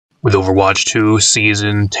with Overwatch 2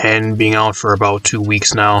 Season 10 being out for about 2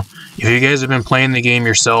 weeks now. If you guys have been playing the game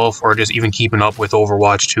yourself or just even keeping up with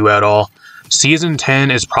Overwatch 2 at all, Season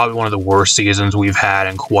 10 is probably one of the worst seasons we've had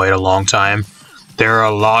in quite a long time. There are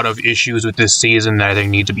a lot of issues with this season that I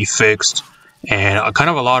think need to be fixed, and kind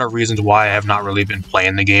of a lot of reasons why I have not really been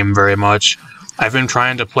playing the game very much. I've been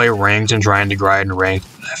trying to play ranked and trying to grind ranked.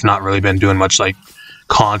 I've not really been doing much like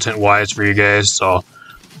content-wise for you guys, so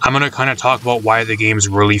I'm going to kind of talk about why the game's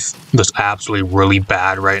just absolutely really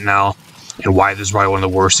bad right now, and why this is probably one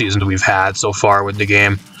of the worst seasons we've had so far with the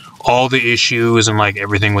game. All the issues and like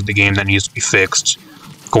everything with the game that needs to be fixed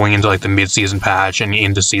going into like the mid-season patch and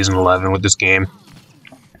into Season 11 with this game.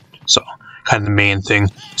 So, kind of the main thing.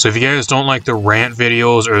 So if you guys don't like the rant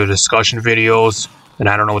videos or the discussion videos, then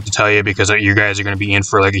I don't know what to tell you, because you guys are going to be in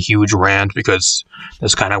for like a huge rant, because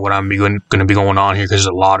that's kind of what I'm going to be going on here, because there's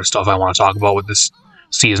a lot of stuff I want to talk about with this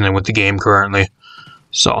season and with the game currently.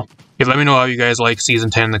 So, yeah, let me know how you guys like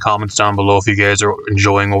Season 10 in the comments down below, if you guys are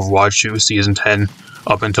enjoying Overwatch 2 Season 10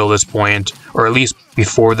 up until this point, or at least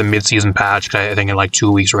before the mid-season patch. I think in like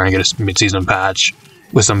 2 weeks we're going to get a mid-season patch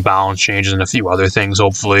with some balance changes and a few other things,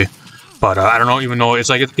 hopefully. But I don't even know, it's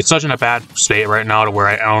like it's such in a bad state right now to where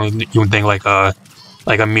I don't even think like a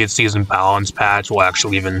mid-season balance patch will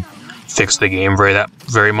actually even fix the game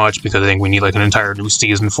very much, because I think we need like an entire new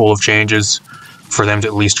season full of changes for them to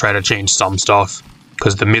at least try to change some stuff,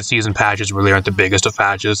 because the mid-season patches really aren't the biggest of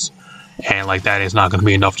patches, and like that is not going to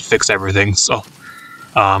be enough to fix everything. So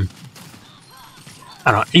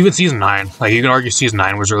I don't know, even Season 9, like you can argue Season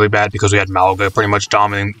 9 was really bad because we had Malga pretty much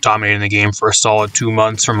dominating the game for a solid 2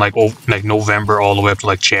 months, from like November all the way up to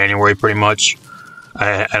like January pretty much.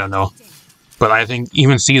 I don't know. But I think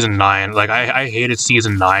even Season 9, like I hated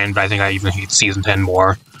Season 9, but I think I even hate Season 10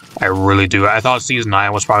 more. I really do. I thought Season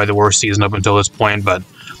 9 was probably the worst season up until this point, but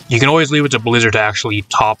you can always leave it to Blizzard to actually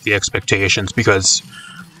top the expectations, because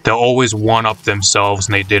they'll always one-up themselves,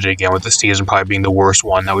 and they did it again with the season probably being the worst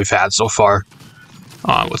one that we've had so far.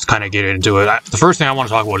 Let's kind of get into it. The first thing I want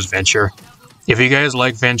to talk about is Venture. If you guys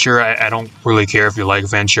like Venture, I don't really care if you like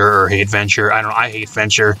Venture or hate Venture. I hate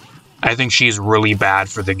Venture. I think she's really bad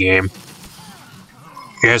for the game.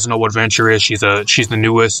 You guys know what Venture is. She's the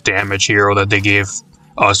newest damage hero that they gave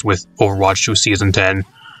us with Overwatch 2 Season 10.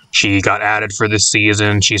 She got added for this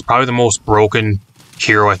season. She's probably the most broken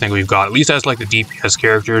hero I think we've got, at least as like the DPS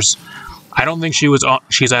characters. I don't think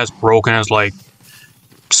she's as broken as like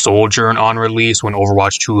Sojourn on release when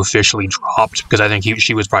Overwatch 2 officially dropped, because I think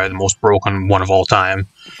she was probably the most broken one of all time.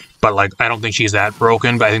 But like, I don't think she's that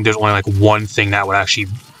broken, but I think there's only like one thing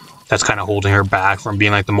that's kind of holding her back from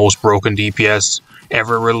being like the most broken DPS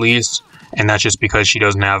ever released, and that's just because she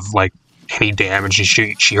doesn't have like any damage,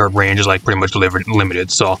 and her range is like pretty much limited,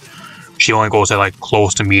 so she only goes at like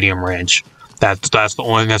close to medium range. That's the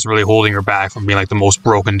only thing that's really holding her back from being like the most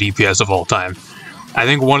broken DPS of all time. I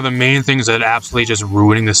think one of the main things that absolutely just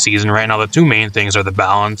ruining the season right now, the two main things are the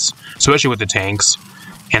balance, especially with the tanks,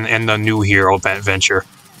 and the new hero, Venture.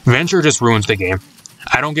 Venture just ruins the game.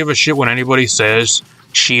 I don't give a shit what anybody says.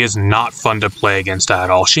 She is not fun to play against at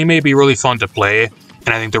all. She may be really fun to play, and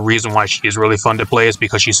I think the reason why she is really fun to play is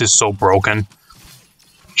because she's just so broken.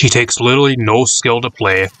 She takes literally no skill to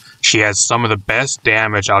play. She has some of the best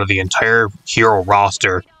damage out of the entire hero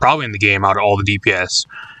roster, probably in the game, out of all the DPS.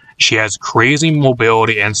 She has crazy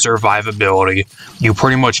mobility and survivability. You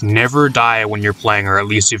pretty much never die when you're playing her, at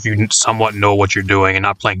least if you somewhat know what you're doing and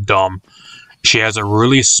not playing dumb. She has a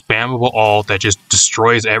really spammable ult that just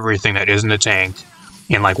destroys everything that isn't a tank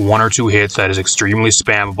in like 1 or 2 hits. That is extremely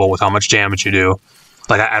spammable with how much damage you do.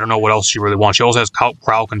 Like, I don't know what else she really wants. She also has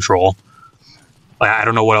crowd control. Like, I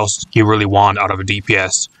don't know what else you really want out of a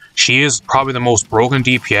DPS. She is probably the most broken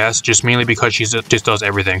DPS, just mainly because she just does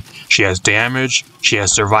everything. She has damage, she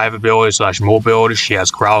has survivability / mobility, she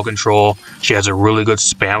has crowd control, she has a really good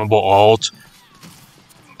spammable ult.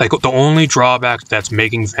 Like, the only drawback that's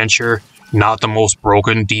making Venture not the most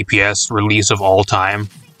broken DPS release of all time,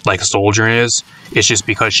 like Soldier is just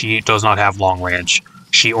because she does not have long range.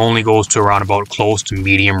 She only goes to around about close to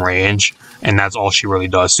medium range, and that's all she really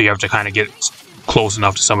does. So you have to kind of get close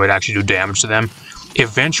enough to somebody to actually do damage to them.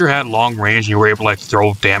 If Venture had long range and you were able to like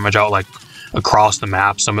throw damage out like across the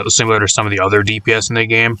map, similar to some of the other DPS in the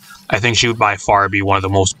game, I think she would by far be one of the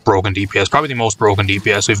most broken DPS, probably the most broken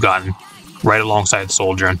DPS we've gotten, right alongside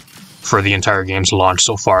Sojourn for the entire game's launch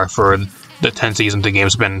so far. For the 10 seasons the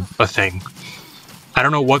game's been a thing. I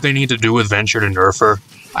don't know what they need to do with Venture to nerf her.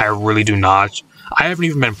 I really do not. I haven't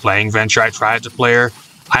even been playing Venture. I tried to play her.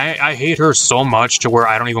 I hate her so much to where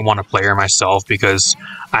I don't even want to play her myself, because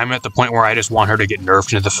I'm at the point where I just want her to get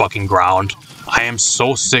nerfed into the fucking ground. I am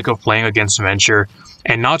so sick of playing against Venture.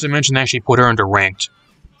 And not to mention they actually put her into ranked.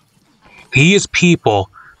 These people,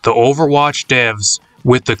 the Overwatch devs,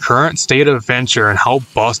 with the current state of Venture and how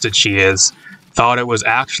busted she is, thought it was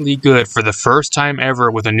actually good for the first time ever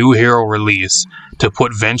with a new hero release to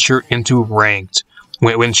put Venture into ranked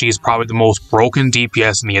when she's probably the most broken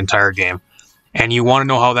DPS in the entire game. And you want to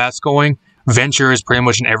know how that's going? Venture is pretty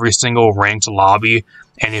much in every single ranked lobby,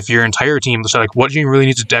 and if your entire team, so like what you really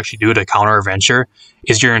need to actually do to counter a Venture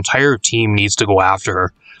is your entire team needs to go after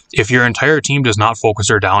her. If your entire team does not focus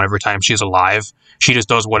her down every time she's alive, she just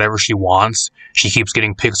does whatever she wants, she keeps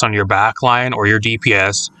getting picks on your backline or your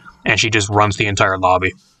DPS, and she just runs the entire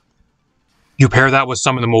lobby. You pair that with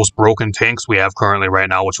some of the most broken tanks we have currently right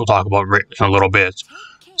now, which we'll talk about in a little bit.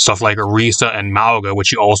 Stuff like Orisa and Mauga,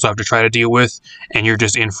 which you also have to try to deal with, and you're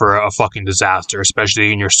just in for a fucking disaster,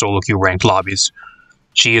 especially in your solo queue ranked lobbies.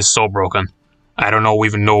 She is so broken. I don't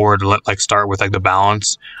even know where to start with the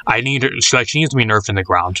balance. She needs to be nerfed in the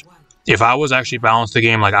ground. If I was actually balanced the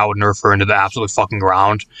game, I would nerf her into the absolute fucking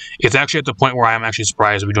ground. It's actually at the point where I'm actually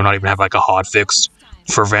surprised we do not even have a hotfix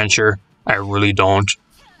for Venture. I really don't.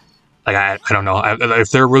 I don't know. If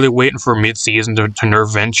they're really waiting for mid-season to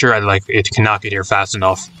nerf Venture, it cannot get here fast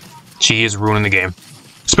enough. She is ruining the game,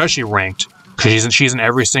 especially ranked, because she's in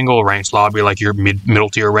every single ranked lobby, your middle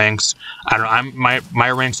tier ranks. I don't know. My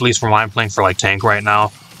ranks, at least from what I'm playing for tank right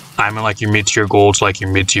now, I'm in your mid tier gold to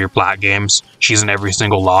your mid tier plat games. She's in every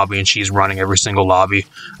single lobby and she's running every single lobby.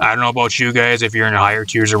 I don't know about you guys if you're in higher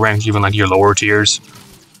tiers of ranks, even your lower tiers.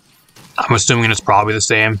 I'm assuming it's probably the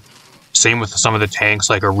same. Same with some of the tanks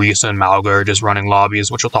like Orisa and Mauga are just running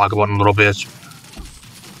lobbies, which we'll talk about in a little bit.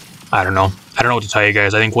 I don't know. I don't know what to tell you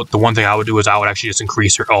guys. I think the one thing I would do is I would actually just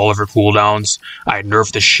increase all of her cooldowns. I'd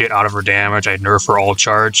nerf the shit out of her damage. I'd nerf her all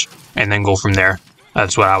charge, and then go from there.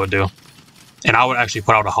 That's what I would do. And I would actually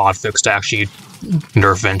put out a hotfix to actually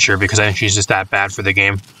nerf Venture because I think she's just that bad for the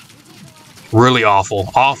game. Really awful.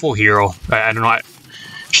 Awful hero. I don't know.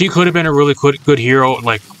 She could have been a really good hero.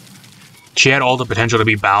 She had all the potential to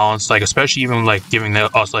be balanced, especially even giving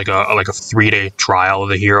us a 3-day trial of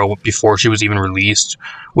the hero before she was even released.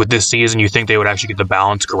 With this season, you think they would actually get the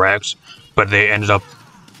balance correct, but they ended up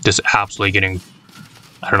just absolutely getting,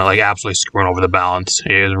 I don't know, absolutely screwing over the balance.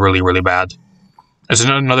 It is really, really bad. There's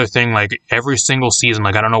another thing, every single season,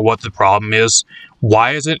 I don't know what the problem is.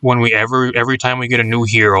 Why is it when every time we get a new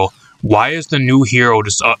hero, why is the new hero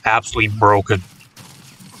just absolutely broken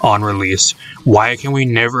on release? Why can we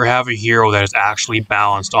never have a hero that is actually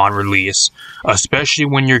balanced on release? Especially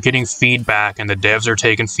when you're getting feedback and the devs are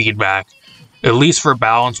taking feedback, at least for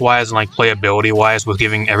balance wise and playability wise, with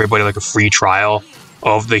giving everybody a free trial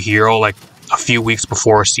of the hero a few weeks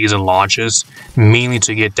before a season launches, mainly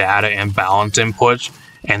to get data and balance input,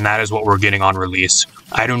 and that is what we're getting on release.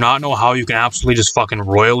 I do not know how you can absolutely just fucking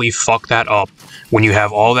royally fuck that up when you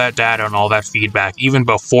have all that data and all that feedback, even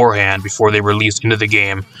beforehand, before they release into the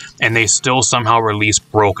game, and they still somehow release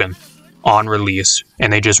broken on release,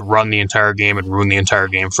 and they just run the entire game and ruin the entire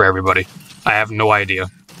game for everybody. I have no idea.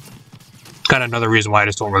 Kind of another reason why I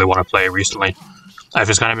just don't really want to play recently. I've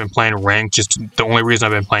just kind of been playing ranked. Just the only reason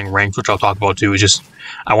I've been playing ranked, which I'll talk about too, is just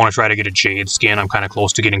I want to try to get a Jade skin. I'm kind of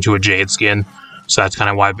close to getting to a Jade skin. So that's kind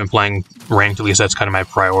of why I've been playing ranked. At least that's kind of my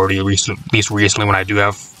priority, at least recently when I do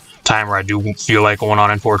have time where I do feel like going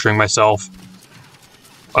on and torturing myself.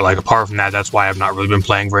 But apart from that, that's why I've not really been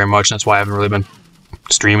playing very much. That's why I haven't really been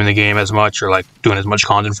streaming the game as much or doing as much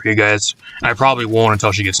content for you guys. And I probably won't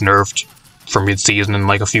until she gets nerfed for mid-season in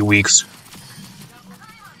a few weeks.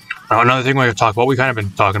 Another thing we're going to talk about, we kind of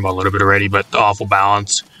been talking about a little bit already, but the awful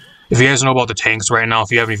balance. If you guys know about the tanks right now,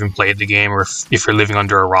 if you haven't even played the game or if you're living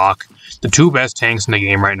under a rock, the two best tanks in the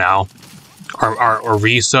game right now are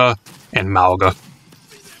Orisa and Mauga.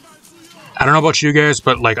 I don't know about you guys,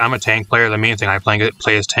 but I'm a tank player. The main thing I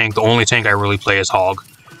play is tank. The only tank I really play is Hog.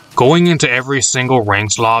 Going into every single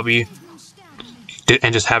ranked lobby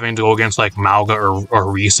and just having to go against Mauga or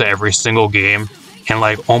Orisa every single game,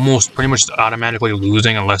 and almost pretty much automatically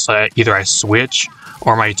losing unless either I switch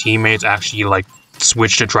or my teammates actually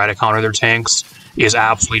switch to try to counter their tanks, is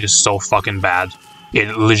absolutely just so fucking bad.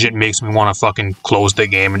 It legit makes me want to fucking close the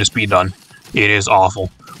game and just be done. It is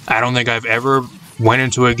awful. I don't think I've ever went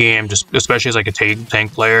into a game, just especially as a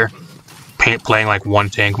tank player, playing one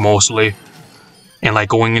tank mostly, and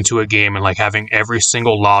going into a game and having every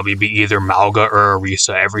single lobby be either Mauga or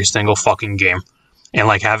Orisa every single fucking game. And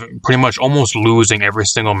having pretty much almost losing every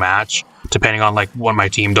single match, depending on what my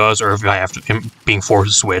team does, or if I have to being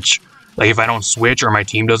forced to switch. If I don't switch or my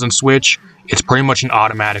team doesn't switch, it's pretty much an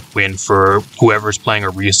automatic win for whoever's playing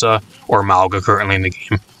Orisa or Mauga currently in the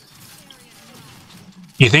game.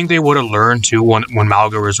 You think they would have learned too when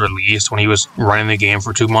Malga was released, when he was running the game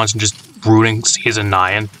for 2 months and just brooding Season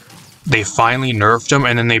 9. They finally nerfed him,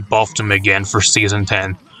 and then they buffed him again for Season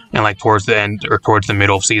 10. And like towards the end, or towards the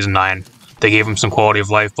middle of Season 9, they gave him some quality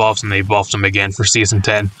of life buffs, and they buffed him again for Season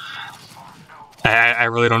 10. I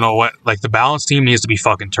really don't know what, like, the balance team needs to be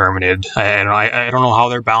fucking terminated. I don't know how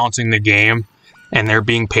they're balancing the game, and they're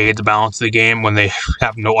being paid to balance the game when they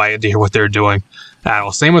have no idea what they're doing.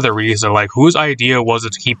 Same with Orisa. Like, whose idea was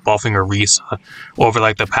it to keep buffing Orisa over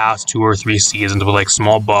like the past 2 or 3 seasons with like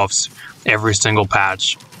small buffs every single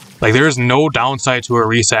patch? Like, there is no downside to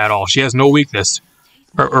Orisa at all. She has no weakness.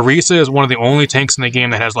 Orisa is one of the only tanks in the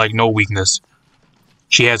game that has like no weakness.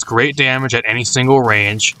 She has great damage at any single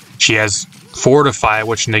range. She has Fortify,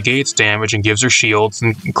 which negates damage and gives her shields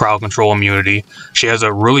and crowd control immunity. She has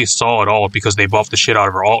a really solid ult because they buffed the shit out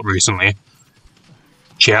of her ult recently.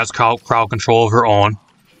 She has crowd control of her own.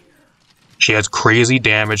 She has crazy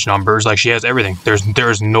damage numbers. Like, she has everything.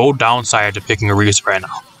 There's no downside to picking Orisa right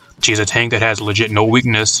now. She's a tank that has legit no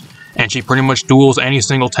weakness, and she pretty much duels any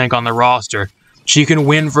single tank on the roster. She can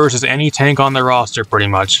win versus any tank on the roster, pretty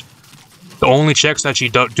much. The only checks that she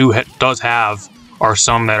does have are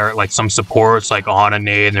some that are like some supports, like on a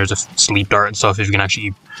nade, and there's a sleep dart and stuff. If you can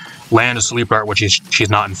actually land a sleep dart, which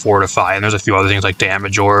she's not in Fortify, and there's a few other things like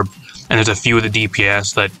damage orb, and there's a few of the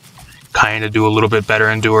DPS that kind of do a little bit better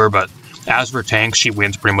into her. But as for tanks, she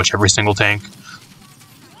wins pretty much every single tank.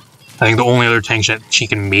 I think the only other tank that she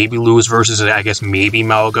can maybe lose versus is, I guess, maybe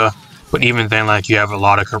Malga. But even then, like, you have a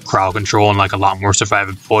lot of crowd control and like a lot more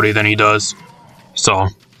survivability than he does. So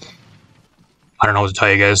I don't know what to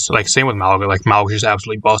tell you guys. Like, same with Malga. Like, Malga's just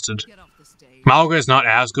absolutely busted. Malga is not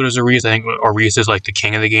as good as Orisa. I think Orisa is like the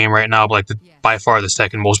king of the game right now, but like by far the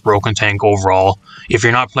second most broken tank overall. If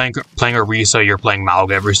you're not playing Orisa, you're playing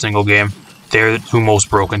Malga every single game. They're the 2 most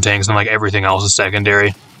broken tanks, and like everything else is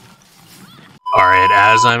secondary. Alright,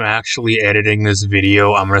 as I'm actually editing this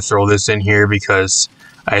video, I'm gonna throw this in here because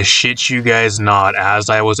I shit you guys not, as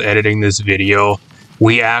I was editing this video,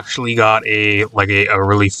 we actually got a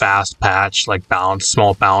really fast patch, like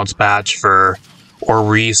small balance patch for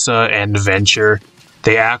Orisa and Venture.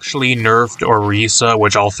 They actually nerfed Orisa,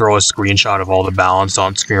 which I'll throw a screenshot of all the balance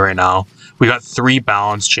on screen right now. We got 3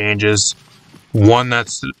 balance changes. One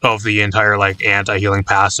that's of the entire like anti-healing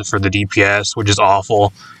passive for the DPS, which is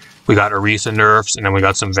awful. We got Orisa nerfs, and then we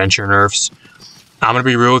got some Venture nerfs. I'm gonna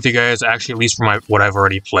be real with you guys. Actually, at least for what I've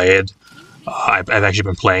already played, I've actually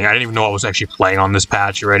been playing. I didn't even know I was actually playing on this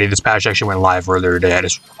patch already. This patch actually went live earlier today. I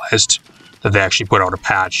just realized that they actually put out a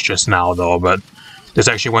patch just now, though. But this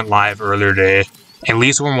actually went live earlier today. At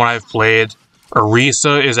least from what I've played,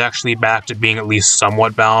 Orisa is actually back to being at least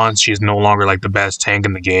somewhat balanced. She's no longer like the best tank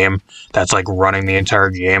in the game that's like running the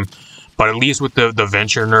entire game. But at least with the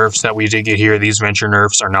Venture nerfs that we did get here, these Venture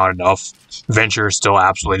nerfs are not enough. Venture is still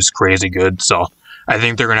absolutely just crazy good, so I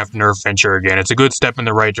think they're going to have to nerf Venture again. It's a good step in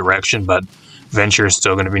the right direction, but Venture is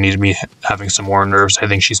still going to need to be having some more nerfs. I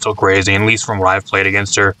think she's still crazy, and at least from what I've played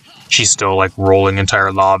against her, she's still like rolling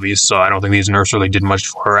entire lobbies, so I don't think these nerfs really did much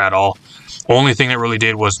for her at all. Only thing that really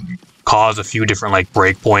did was cause a few different like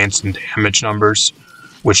breakpoints and damage numbers,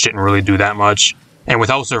 which didn't really do that much. And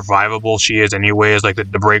with how survivable she is anyways, like the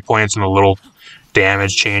breakpoints and the little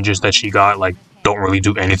damage changes that she got, like, don't really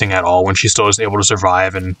do anything at all when she still is able to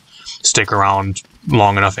survive and stick around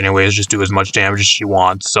long enough anyways, just do as much damage as she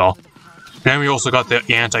wants. So then we also got the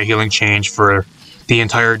anti-healing change for the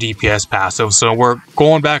entire DPS passive. So we're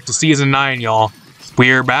going back to Season 9, y'all.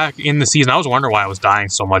 We are back in the season. I was wondering why I was dying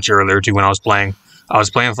so much earlier, too, when I was playing. I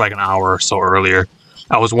was playing for like an hour or so earlier.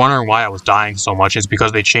 I was wondering why I was dying so much. It's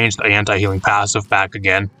because they changed the anti-healing passive back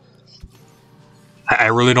again. I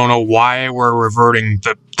really don't know why we're reverting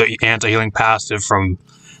the anti-healing passive from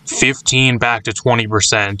 15 back to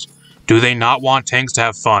 20%. Do they not want tanks to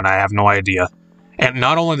have fun? I have no idea. And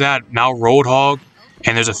not only that, now Roadhog,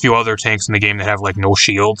 and there's a few other tanks in the game that have like no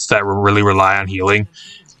shields that really rely on healing.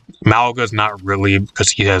 Malga's not really,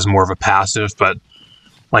 because he has more of a passive, but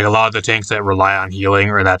like a lot of the tanks that rely on healing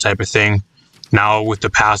or that type of thing, now with the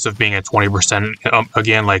passive being at 20%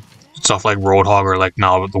 again, like stuff like Roadhog are like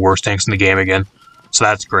now the worst tanks in the game again. So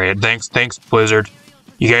that's great. Thanks Blizzard.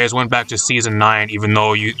 You guys went back to Season 9, even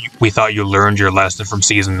though we thought you learned your lesson from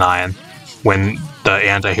Season 9 when the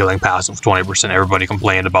anti-healing passive was 20%. Everybody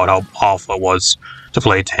complained about how awful it was to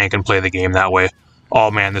play tank and play the game that way.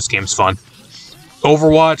 Oh man, this game's fun.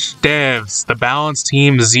 Overwatch devs, the balance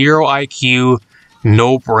team, 0 IQ,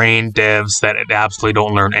 no brain devs that absolutely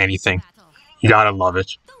don't learn anything. You gotta love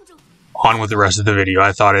it. On with the rest of the video.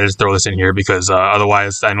 I thought I'd just throw this in here because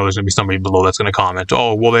otherwise I know there's gonna be somebody below that's gonna comment,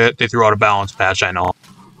 oh, well, they threw out a balance patch, I know.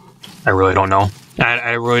 I really don't know.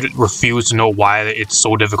 I really refuse to know why it's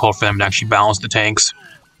so difficult for them to actually balance the tanks.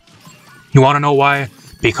 You want to know why?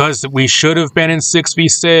 Because we should have been in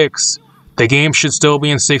 6v6. The game should still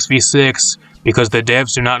be in 6v6 because the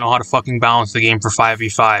devs do not know how to fucking balance the game for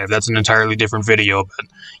 5v5. That's an entirely different video, but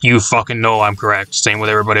you fucking know I'm correct. Same with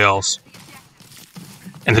everybody else.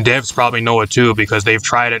 And the devs probably know it too because they've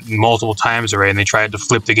tried it multiple times already, and they tried to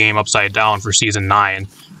flip the game upside down for Season 9,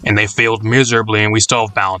 and they failed miserably, and we still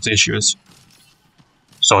have balance issues.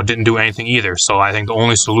 So it didn't do anything either. So I think the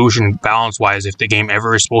only solution balance-wise, if the game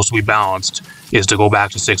ever is supposed to be balanced, is to go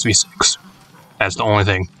back to 6v6. That's the only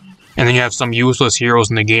thing. And then you have some useless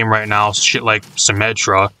heroes in the game right now, shit like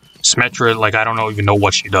Symmetra. Symmetra, like, I don't even know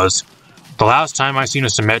what she does. The last time I seen a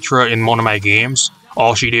Symmetra in one of my games,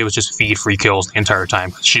 all she did was just feed free kills the entire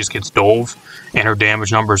time. She just gets dove, and her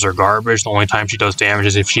damage numbers are garbage. The only time she does damage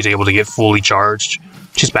is if she's able to get fully charged.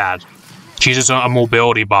 She's bad. She's just a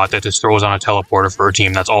mobility bot that just throws on a teleporter for her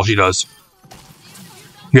team. That's all she does.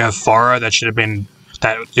 You have Pharah that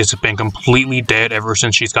has been completely dead ever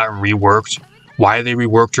since she's gotten reworked. Why they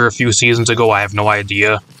reworked her a few seasons ago, I have no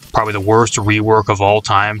idea. Probably the worst rework of all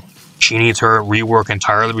time. She needs her rework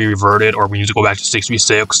entirely be reverted, or we need to go back to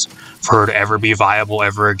 6v6 for her to ever be viable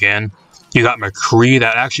ever again. You got McCree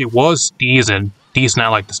that actually was decent at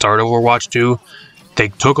like the start of Overwatch 2. They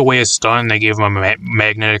took away his stun, they gave him a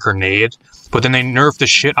magnetic grenade, but then they nerfed the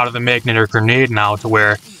shit out of the magnetic grenade now to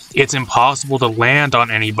where it's impossible to land on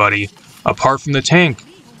anybody apart from the tank.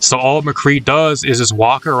 So all McCree does is just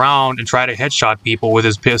walk around and try to headshot people with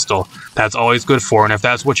his pistol. That's all he's good for, and if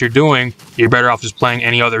that's what you're doing, you're better off just playing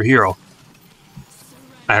any other hero.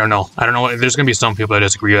 I don't know. There's going to be some people that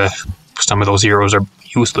disagree with some of those heroes are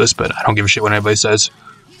useless, but I don't give a shit what anybody says.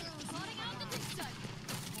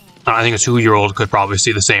 I think a 2-year-old could probably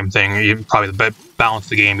see the same thing. You'd probably balance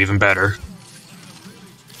the game even better.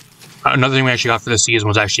 Another thing we actually got for this season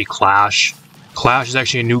was actually Clash. Clash is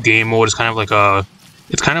actually a new game mode. It's kind of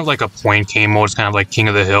like a point game mode. It's kind of like King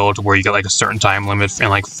of the Hill, to where you get like a certain time limit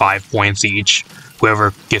and like 5 points each.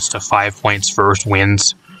 Whoever gets to 5 points first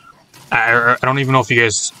wins. I don't even know if you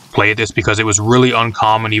guys played this because it was really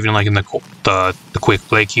uncommon, even like in the quick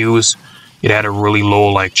play queues. It had a really low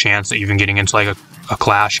like chance of even getting into like a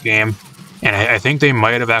Clash game, and I think they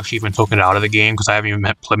might have actually even taken it out of the game because I haven't even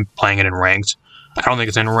been playing it in ranked. I don't think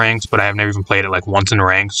it's in ranked, but I have never even played it like once in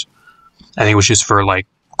ranked. I think it was just for like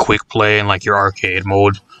quick play and like your arcade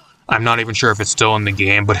mode. I'm not even sure if it's still in the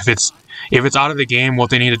game, but if it's out of the game, what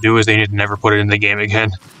they need to do is they need to never put it in the game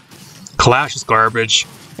again. Clash is garbage,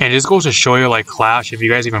 and it just goes to show you, like, Clash, if you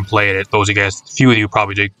guys even played it, few of you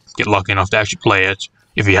probably did get lucky enough to actually play it,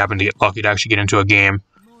 if you happen to get lucky to actually get into a game.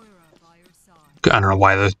 I don't know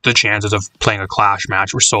why the chances of playing a Clash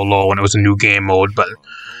match were so low when it was a new game mode, but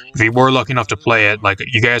if you were lucky enough to play it, like,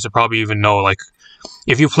 you guys would probably even know, like,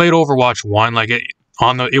 if you played Overwatch 1, like,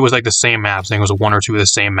 it was like the same maps. I think it was 1 or 2 of the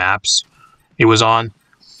same maps it was on.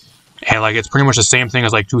 And, like, it's pretty much the same thing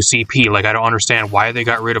as, like, 2CP. Like, I don't understand why they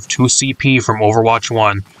got rid of 2CP from Overwatch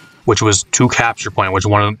 1, which was 2 Capture Point, which is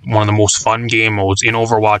one of the most fun game modes in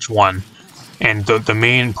Overwatch 1. And the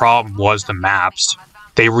main problem was the maps.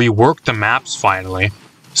 They reworked the maps, finally.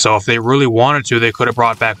 So if they really wanted to, they could have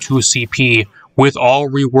brought back 2CP with all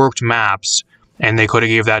reworked maps, and they could have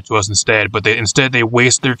gave that to us instead. But instead, they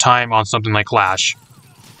waste their time on something like Clash.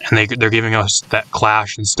 And they're giving us that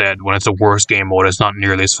Clash instead, when it's a worse game mode. It's not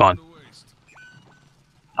nearly as fun.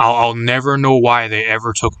 I'll never know why they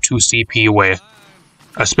ever took 2CP away.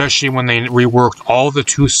 Especially when they reworked all the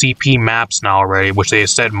 2CP maps now already, which they have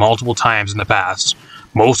said multiple times in the past.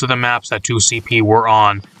 Most of the maps that 2CP were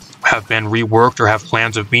on have been reworked or have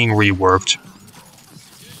plans of being reworked.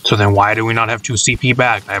 So then why do we not have 2CP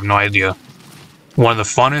back? I have no idea. One of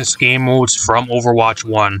the funnest game modes from Overwatch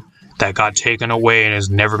 1 that got taken away and is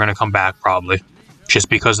never going to come back, probably. Just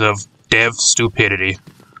because of dev stupidity.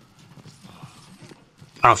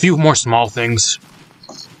 A few more small things.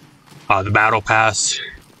 The Battle Pass.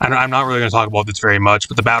 I'm not really going to talk about this very much,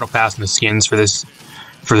 but the Battle Pass and the skins for this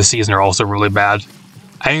season are also really bad.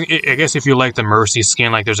 I guess if you like the Mercy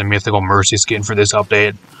skin, like there's a mythical Mercy skin for this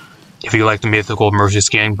update. If you like the mythical Mercy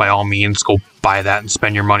skin, by all means, go buy that and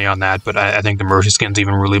spend your money on that, but I think the Mercy skin's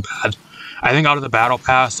even really bad. I think out of the Battle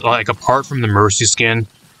Pass, like apart from the Mercy skin,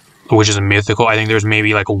 which is a mythical, I think there's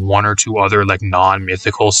maybe like 1 or 2 other like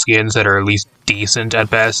non-mythical skins that are at least decent at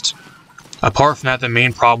best. Apart from that, the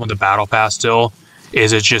main problem with the Battle Pass still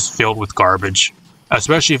is it's just filled with garbage.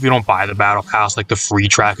 Especially if you don't buy the Battle Pass, like the free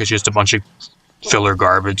track is just a bunch of filler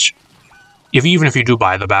garbage. Even if you do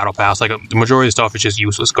buy the Battle Pass, like the majority of the stuff is just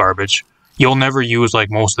useless garbage. You'll never use like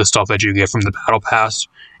most of the stuff that you get from the Battle Pass.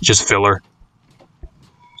 It's just filler.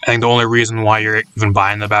 I think the only reason why you're even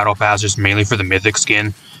buying the Battle Pass is mainly for the Mythic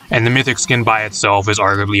skin. And the Mythic skin by itself is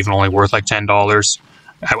arguably even only worth like $10.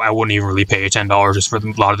 I wouldn't even really pay $10 just for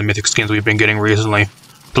a lot of the Mythic skins we've been getting recently.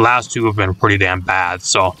 The last two have been pretty damn bad,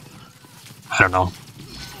 so I don't know.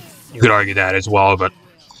 You could argue that as well, but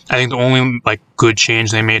I think the only like good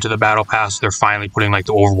change they made to the Battle Pass, they're finally putting like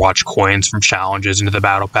the Overwatch coins from challenges into the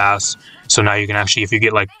Battle Pass. So now you can actually, if you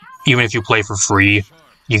get like, even if you play for free,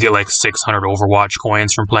 you get like 600 Overwatch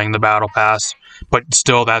coins from playing the Battle Pass. But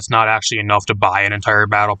still, that's not actually enough to buy an entire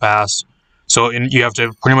Battle Pass. So you have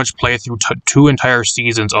to pretty much play through 2 entire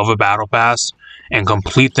seasons of a Battle Pass and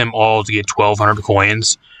complete them all to get 1,200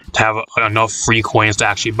 coins to have enough free coins to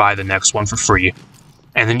actually buy the next one for free.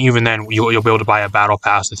 And then even then, you'll be able to buy a Battle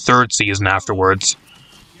Pass the 3rd season afterwards.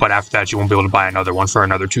 But after that, you won't be able to buy another one for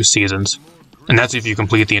another 2 seasons. And that's if you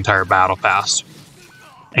complete the entire Battle Pass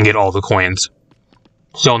and get all the coins.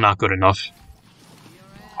 Still not good enough.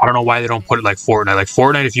 I don't know why they don't put it like Fortnite. Like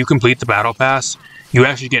Fortnite, if you complete the Battle Pass, you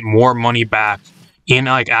actually get more money back in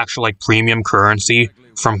like actual like premium currency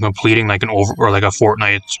from completing like a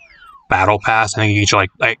Fortnite Battle Pass. I think you get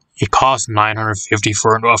like it costs $950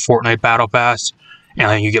 for a Fortnite Battle Pass, and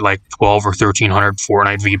then you get like 12 or 1,300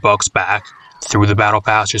 Fortnite V-Bucks back through the Battle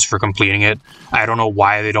Pass just for completing it. I don't know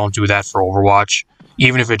why they don't do that for Overwatch.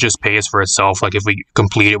 Even if it just pays for itself, like if we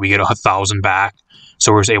complete it, we get 1,000 back.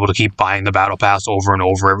 So we're just able to keep buying the Battle Pass over and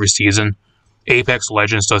over every season. Apex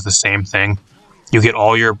Legends does the same thing. You get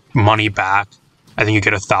all your money back. I think you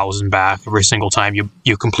get 1,000 back every single time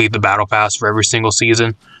you complete the Battle Pass for every single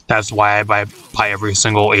season. That's why I buy every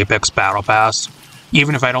single Apex Battle Pass.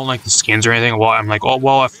 Even if I don't like the skins or anything, well, I'm like, oh,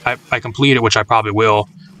 well, if I complete it, which I probably will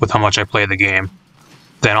with how much I play the game,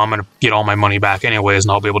 then I'm going to get all my money back anyways,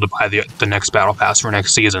 and I'll be able to buy the next Battle Pass for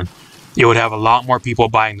next season. You would have a lot more people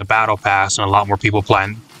buying the Battle Pass and a lot more people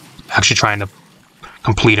actually trying to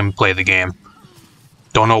complete and play the game.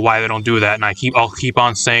 Don't know why they don't do that, and I'll keep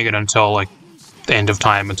on saying it until like the end of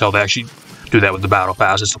time, until they actually do that with the Battle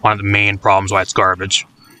Pass. It's one of the main problems why it's garbage.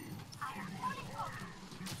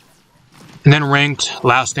 And then ranked.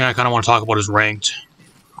 Last thing I kind of want to talk about is ranked.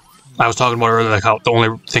 I was talking about earlier like how the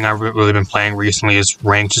only thing I've really been playing recently is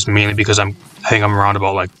ranked, just mainly because I think I'm around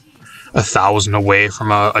about like 1,000 away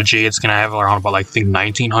from a Jade skin. I have around about like I think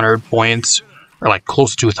 1,900 points, or like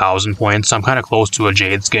close to 2,000 points. So I'm kind of close to a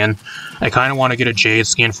Jade skin. I kind of want to get a Jade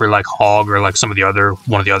skin for like Hog or like one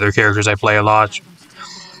of the other characters I play a lot.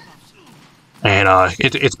 And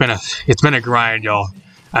it's been a grind, y'all.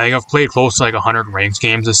 I think I've played close to like 100 ranked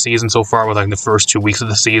games this season so far with like the first 2 weeks of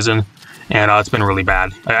the season, and it's been really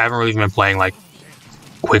bad. I haven't really been playing like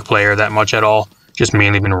quick player that much at all. Just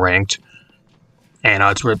mainly been ranked. And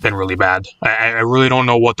it's been really bad. I really don't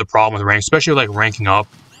know what the problem with ranked, especially like ranking up.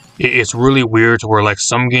 It's really weird to where like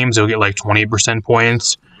some games you'll get like 20%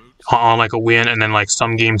 points on like a win, and then like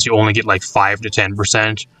some games you only get like 5 to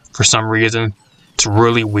 10% for some reason. It's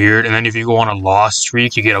really weird. And then if you go on a loss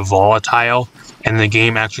streak, you get a volatile, and the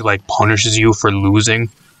game actually like punishes you for losing,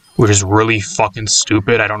 which is really fucking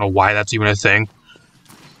stupid. I don't know why that's even a thing.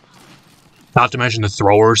 Not to mention the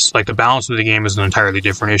throwers. Like, the balance of the game is an entirely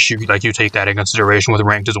different issue. Like, you take that in consideration with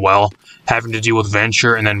ranked as well. Having to deal with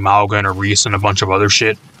Venture and then Malga and Reese and a bunch of other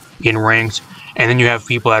shit in ranked. And then you have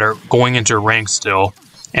people that are going into ranked still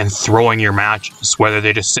and throwing your matches, whether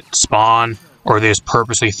they just spawn or they just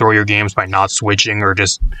purposely throw your games by not switching or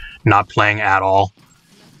just not playing at all.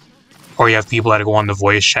 Or you have people that go on the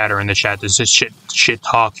voice chat or in the chat that just shit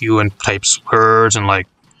talk you and type slurs and like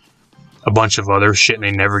a bunch of other shit, and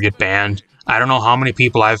they never get banned. I don't know how many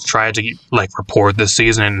people I've tried to like report this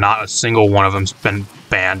season, and not a single one of them's been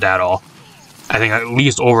banned at all. I think at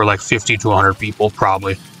least over like 50 to 100 people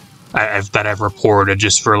probably that I've reported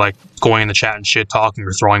just for like going in the chat and shit talking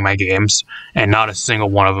or throwing my games, and not a single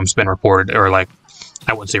one of them's been reported, or like,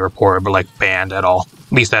 I wouldn't say reported, but like banned at all.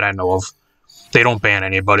 At least that I know of. They don't ban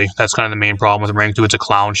anybody. That's kind of the main problem with Ranked 2. It's a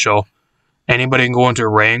clown show. Anybody can go into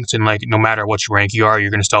ranked, and like no matter which rank you are, you're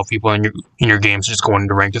gonna tell people in your games just going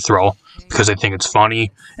into ranked to throw because they think it's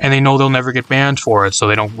funny and they know they'll never get banned for it, so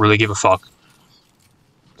they don't really give a fuck.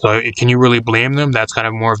 So can you really blame them? That's kind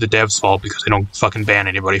of more of the devs' fault because they don't fucking ban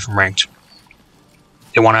anybody from ranked.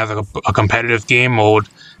 They want to have a competitive game mode,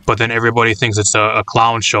 but then everybody thinks it's a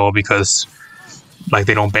clown show because like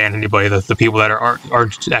they don't ban anybody. The people that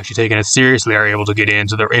aren't actually taking it seriously are able to get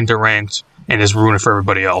into ranked and just ruin it for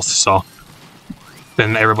everybody else. So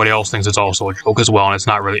then everybody else thinks it's also a joke as well, and it's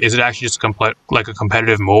not really. Is it actually just like a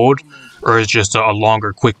competitive mode, or is it just a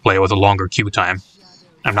longer quick play with a longer queue time?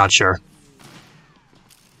 I'm not sure.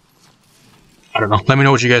 I don't know. Let me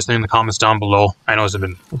know what you guys think in the comments down below. I know it's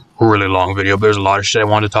been a really long video, but there's a lot of shit I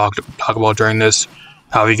wanted to talk about during this.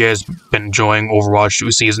 How have you guys been enjoying Overwatch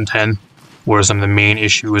 2 Season 10? What are some of the main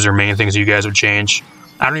issues or main things you guys would change?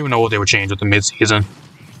 I don't even know what they would change with the mid-season.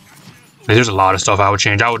 There's a lot of stuff I would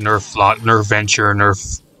change. I would nerf Venture,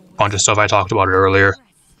 nerf a bunch of stuff I talked about earlier.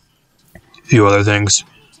 A few other things.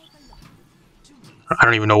 I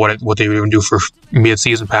don't even know what they would even do for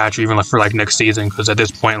mid-season patch, or even for like next season, because at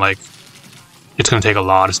this point, like, it's going to take a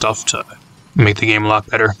lot of stuff to make the game a lot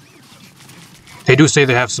better. They do say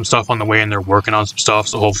they have some stuff on the way and they're working on some stuff,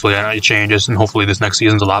 so hopefully it changes, and hopefully this next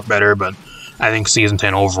season's a lot better. But I think Season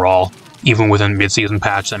 10 overall, even within mid-season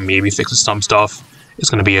patch that maybe fixes some stuff, is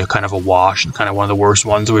going to be a kind of a wash, and kind of one of the worst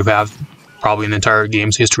ones that we've had probably in the entire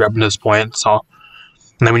game's history up to this point. So,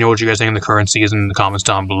 and let me know what you guys think in the current season in the comments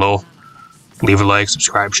down below. Leave a like,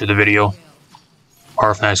 subscribe, share the video.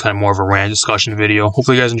 Or if not, it's kind of more of a rant discussion video.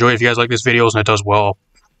 Hopefully you guys enjoy it. If you guys like this video and it does well, I'll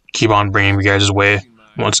keep on bringing you guys' way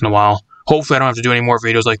once in a while. Hopefully I don't have to do any more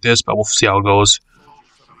videos like this, but we'll see how it goes.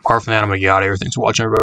 Apart from that, I'm going to get out of here. Thanks for watching, everybody.